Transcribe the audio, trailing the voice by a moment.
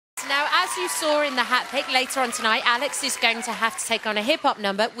as you saw in the hat pick, later on tonight, Alex is going to have to take on a hip-hop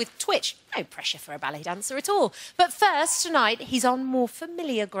number with Twitch. No pressure for a ballet dancer at all. But first, tonight, he's on more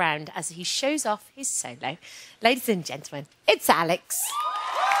familiar ground as he shows off his solo. Ladies and gentlemen, it's Alex.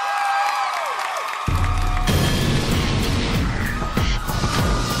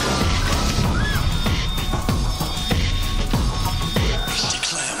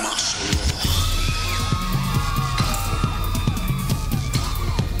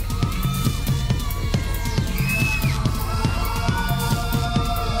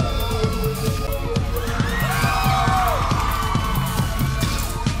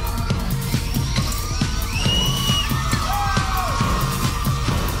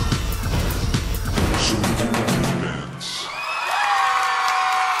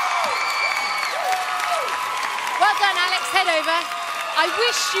 Head over. I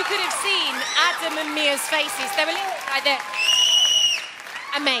wish you could have seen Adam and Mia's faces. They were little like that.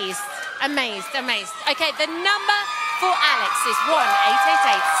 Amazed, amazed, amazed. Okay, the number for Alex is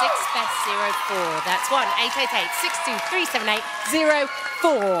 1-888-6-BEST-04. That's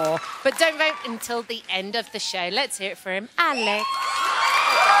 1-888-623-7804. But don't vote until the end of the show. Let's hear it for him, Alex.